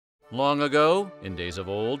Long ago, in days of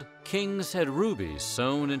old, kings had rubies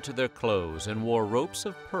sewn into their clothes and wore ropes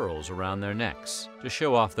of pearls around their necks to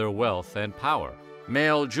show off their wealth and power.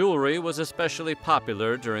 Male jewelry was especially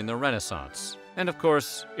popular during the Renaissance. And of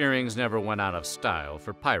course, earrings never went out of style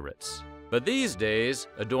for pirates. But these days,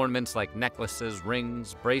 adornments like necklaces,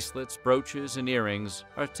 rings, bracelets, brooches, and earrings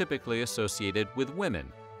are typically associated with women.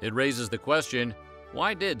 It raises the question,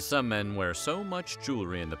 why did some men wear so much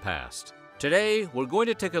jewelry in the past? Today, we're going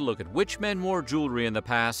to take a look at which men wore jewelry in the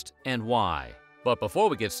past and why. But before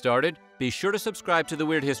we get started, be sure to subscribe to the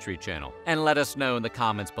Weird History channel and let us know in the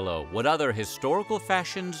comments below what other historical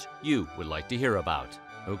fashions you would like to hear about.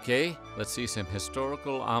 Okay, let's see some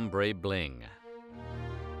historical ombre bling.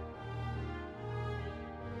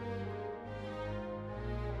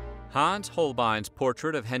 Hans Holbein's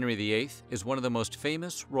portrait of Henry VIII is one of the most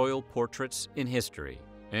famous royal portraits in history.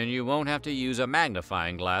 And you won't have to use a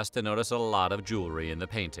magnifying glass to notice a lot of jewelry in the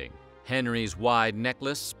painting. Henry's wide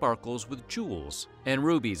necklace sparkles with jewels, and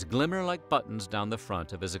rubies glimmer like buttons down the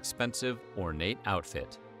front of his expensive, ornate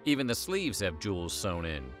outfit. Even the sleeves have jewels sewn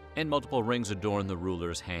in, and multiple rings adorn the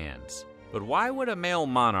ruler's hands. But why would a male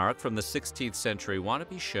monarch from the 16th century want to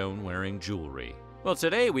be shown wearing jewelry? Well,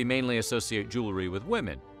 today we mainly associate jewelry with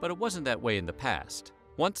women, but it wasn't that way in the past.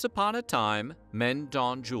 Once upon a time, men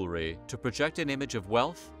donned jewelry to project an image of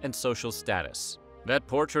wealth and social status. That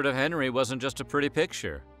portrait of Henry wasn't just a pretty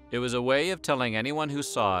picture. It was a way of telling anyone who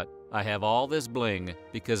saw it, I have all this bling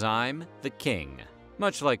because I'm the king.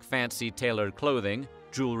 Much like fancy tailored clothing,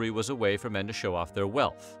 jewelry was a way for men to show off their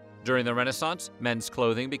wealth. During the Renaissance, men's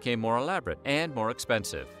clothing became more elaborate and more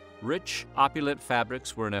expensive. Rich, opulent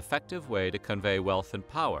fabrics were an effective way to convey wealth and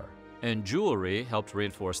power, and jewelry helped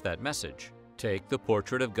reinforce that message. Take the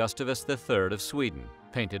portrait of Gustavus III of Sweden,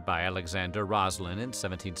 painted by Alexander Roslin in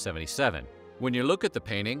 1777. When you look at the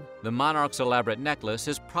painting, the monarch's elaborate necklace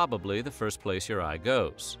is probably the first place your eye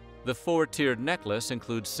goes. The four-tiered necklace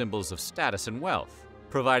includes symbols of status and wealth,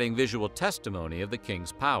 providing visual testimony of the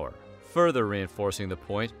king's power. Further reinforcing the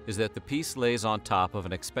point is that the piece lays on top of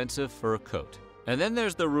an expensive fur coat. And then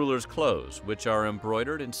there's the ruler's clothes, which are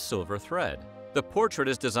embroidered in silver thread. The portrait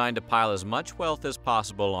is designed to pile as much wealth as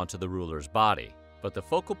possible onto the ruler's body, but the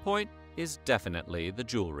focal point is definitely the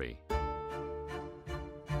jewelry.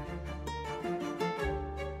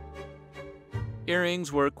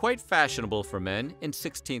 Earrings were quite fashionable for men in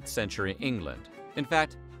 16th century England. In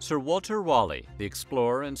fact, Sir Walter Raleigh, the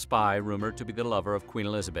explorer and spy rumored to be the lover of Queen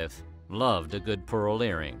Elizabeth, loved a good pearl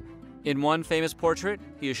earring. In one famous portrait,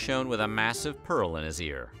 he is shown with a massive pearl in his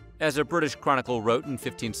ear. As a British chronicle wrote in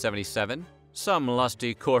 1577, some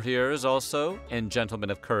lusty courtiers also, and gentlemen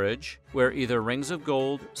of courage, wear either rings of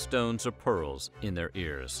gold, stones, or pearls in their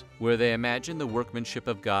ears, where they imagine the workmanship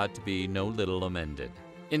of God to be no little amended.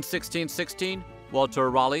 In 1616, Walter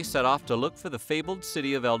Raleigh set off to look for the fabled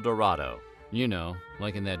city of El Dorado. You know,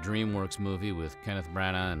 like in that DreamWorks movie with Kenneth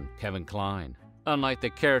Branagh and Kevin Kline. Unlike the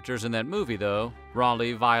characters in that movie, though,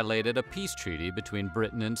 Raleigh violated a peace treaty between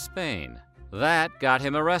Britain and Spain. That got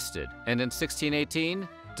him arrested, and in 1618,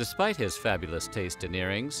 despite his fabulous taste in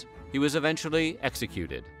earrings, he was eventually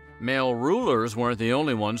executed. Male rulers weren't the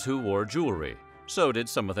only ones who wore jewelry. So did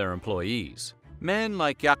some of their employees. Men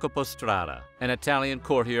like Jacopo Strada, an Italian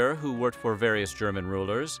courtier who worked for various German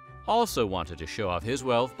rulers, also wanted to show off his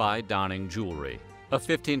wealth by donning jewelry. A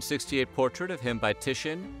 1568 portrait of him by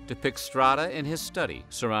Titian depicts Strada in his study,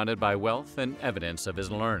 surrounded by wealth and evidence of his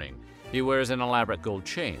learning. He wears an elaborate gold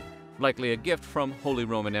chain, likely a gift from Holy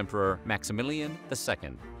Roman Emperor Maximilian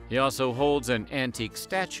II. He also holds an antique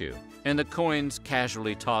statue, and the coins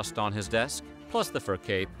casually tossed on his desk, plus the fur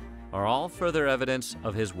cape, are all further evidence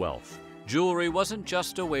of his wealth. Jewelry wasn't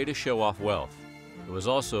just a way to show off wealth. It was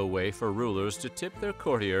also a way for rulers to tip their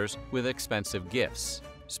courtiers with expensive gifts.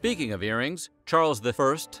 Speaking of earrings, Charles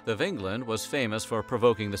I of England was famous for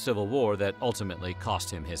provoking the civil war that ultimately cost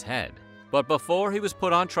him his head. But before he was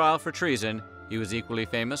put on trial for treason, he was equally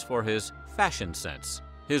famous for his fashion sense.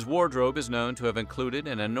 His wardrobe is known to have included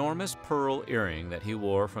an enormous pearl earring that he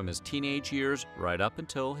wore from his teenage years right up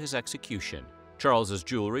until his execution. Charles's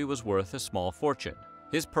jewelry was worth a small fortune.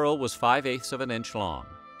 His pearl was 5/8 of an inch long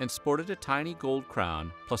and sported a tiny gold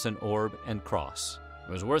crown plus an orb and cross.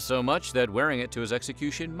 It was worth so much that wearing it to his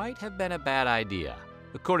execution might have been a bad idea.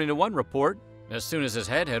 According to one report, as soon as his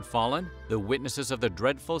head had fallen, the witnesses of the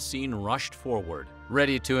dreadful scene rushed forward,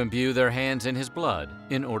 ready to imbue their hands in his blood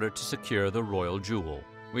in order to secure the royal jewel.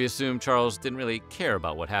 We assume Charles didn't really care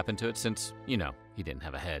about what happened to it since, he didn't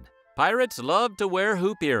have a head. Pirates loved to wear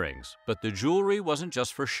hoop earrings, but the jewelry wasn't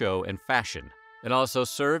just for show and fashion. It also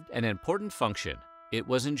served an important function. It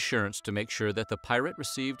was insurance to make sure that the pirate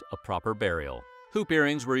received a proper burial. Hoop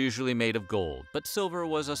earrings were usually made of gold, but silver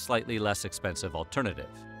was a slightly less expensive alternative.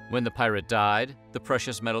 When the pirate died, the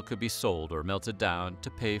precious metal could be sold or melted down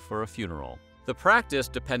to pay for a funeral. The practice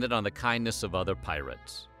depended on the kindness of other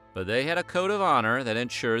pirates, but they had a code of honor that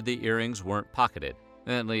ensured the earrings weren't pocketed.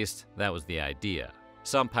 At least, that was the idea.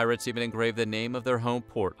 Some pirates even engraved the name of their home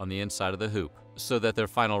port on the inside of the hoop, so that their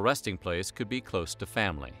final resting place could be close to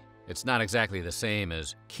family. It's not exactly the same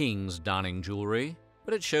as kings donning jewelry,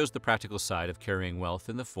 but it shows the practical side of carrying wealth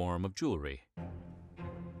in the form of jewelry.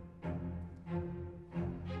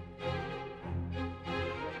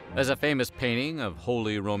 As a famous painting of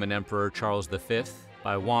Holy Roman Emperor Charles V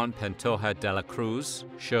by Juan Pantoja de la Cruz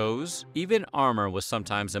shows, even armor was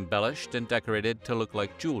sometimes embellished and decorated to look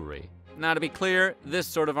like jewelry. Now, to be clear, this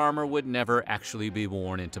sort of armor would never actually be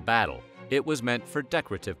worn into battle. It was meant for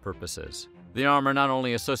decorative purposes. The armor not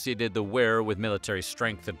only associated the wearer with military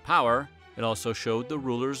strength and power, it also showed the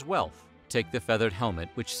ruler's wealth. Take the feathered helmet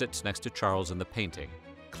which sits next to Charles in the painting.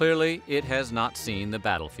 Clearly, it has not seen the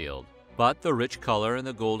battlefield, but the rich color and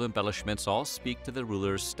the gold embellishments all speak to the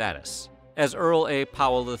ruler's status. As Earl A.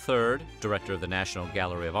 Powell III, director of the National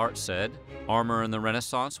Gallery of Art, said, armor in the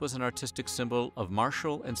Renaissance was an artistic symbol of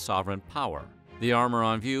martial and sovereign power. The armor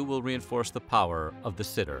on view will reinforce the power of the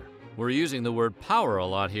sitter. We're using the word power a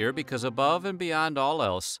lot here because above and beyond all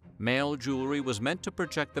else, male jewelry was meant to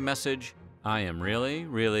project the message, I am really,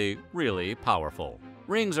 really, really powerful.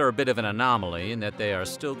 Rings are a bit of an anomaly in that they are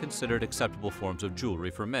still considered acceptable forms of jewelry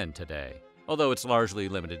for men today, although it's largely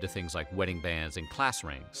limited to things like wedding bands and class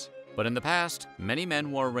rings. But in the past, many men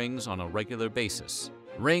wore rings on a regular basis.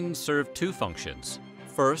 Rings served two functions.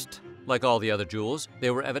 First, like all the other jewels, they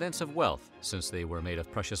were evidence of wealth, since they were made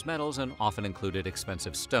of precious metals and often included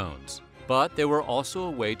expensive stones. But they were also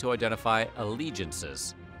a way to identify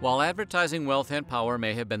allegiances. While advertising wealth and power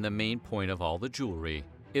may have been the main point of all the jewelry,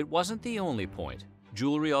 it wasn't the only point.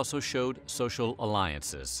 Jewelry also showed social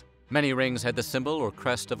alliances. Many rings had the symbol or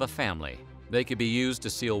crest of a family. They could be used to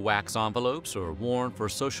seal wax envelopes or worn for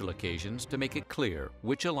social occasions to make it clear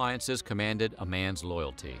which alliances commanded a man's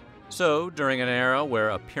loyalty. So, during an era where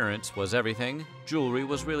appearance was everything, jewelry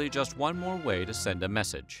was really just one more way to send a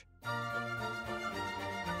message.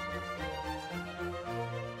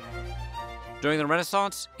 During the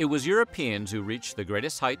Renaissance, it was Europeans who reached the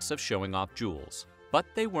greatest heights of showing off jewels. But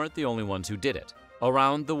they weren't the only ones who did it.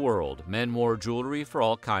 Around the world, men wore jewelry for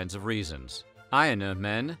all kinds of reasons. Ainu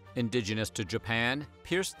men, indigenous to Japan,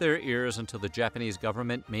 pierced their ears until the Japanese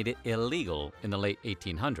government made it illegal in the late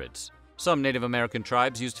 1800s. Some Native American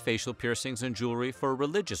tribes used facial piercings and jewelry for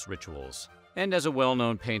religious rituals. And as a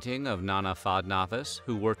well-known painting of Nana Fadnavis,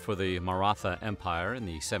 who worked for the Maratha Empire in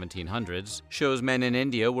the 1700s, shows men in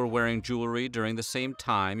India were wearing jewelry during the same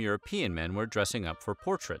time European men were dressing up for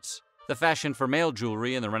portraits. The fashion for male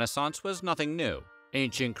jewelry in the Renaissance was nothing new.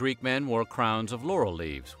 Ancient Greek men wore crowns of laurel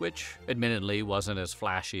leaves, which admittedly wasn't as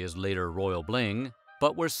flashy as later royal bling,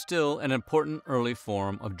 but were still an important early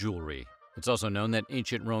form of jewelry. It's also known that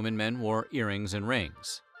ancient Roman men wore earrings and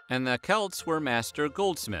rings. And the Celts were master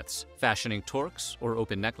goldsmiths, fashioning torques or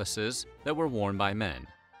open necklaces that were worn by men.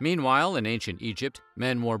 Meanwhile, in ancient Egypt,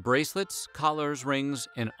 men wore bracelets, collars, rings,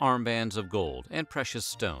 and armbands of gold and precious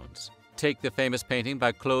stones. Take the famous painting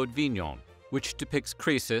by Claude Vignon, which depicts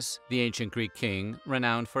Croesus, the ancient Greek king,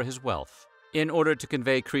 renowned for his wealth. In order to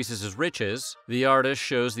convey Croesus's riches, the artist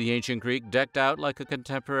shows the ancient Greek decked out like a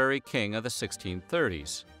contemporary king of the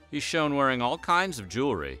 1630s. He's shown wearing all kinds of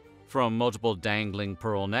jewelry, from multiple dangling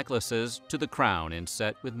pearl necklaces to the crown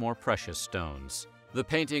inset with more precious stones. The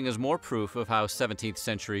painting is more proof of how 17th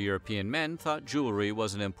century European men thought jewelry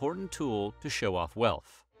was an important tool to show off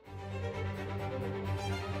wealth.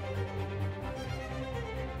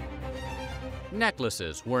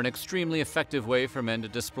 Necklaces were an extremely effective way for men to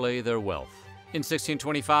display their wealth. In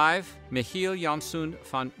 1625, Michiel Janszoon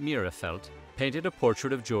van Mierefeld painted a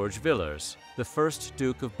portrait of George Villiers, the first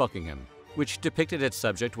Duke of Buckingham, which depicted its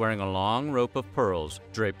subject wearing a long rope of pearls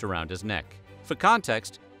draped around his neck. For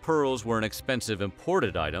context, pearls were an expensive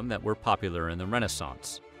imported item that were popular in the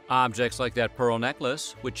Renaissance. Objects like that pearl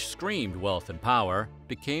necklace, which screamed wealth and power,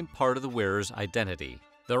 became part of the wearer's identity.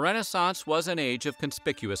 The Renaissance was an age of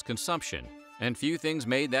conspicuous consumption, and few things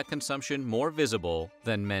made that consumption more visible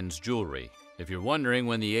than men's jewelry. If you're wondering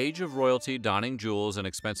when the age of royalty donning jewels and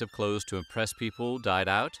expensive clothes to impress people died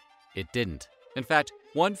out, it didn't. In fact,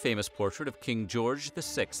 one famous portrait of King George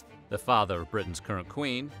VI, the father of Britain's current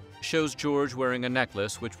queen, shows George wearing a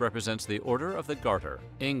necklace which represents the Order of the Garter,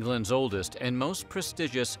 England's oldest and most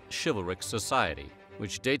prestigious chivalric society,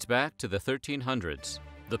 which dates back to the 1300s.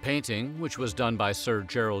 The painting, which was done by Sir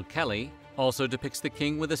Gerald Kelly, also depicts the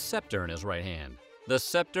king with a scepter in his right hand. The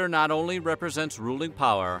scepter not only represents ruling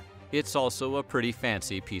power, it's also a pretty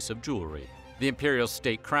fancy piece of jewelry. The imperial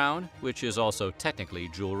state crown, which is also technically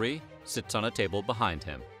jewelry, sits on a table behind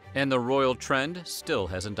him. And the royal trend still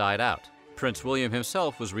hasn't died out. Prince William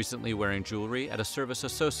himself was recently wearing jewelry at a service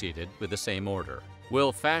associated with the same order.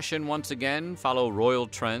 Will fashion once again follow royal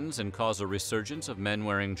trends and cause a resurgence of men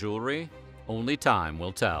wearing jewelry? Only time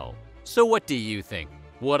will tell. So what do you think?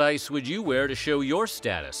 What ice would you wear to show your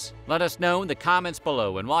status? Let us know in the comments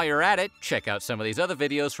below, and while you're at it, check out some of these other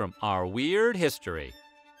videos from our weird history.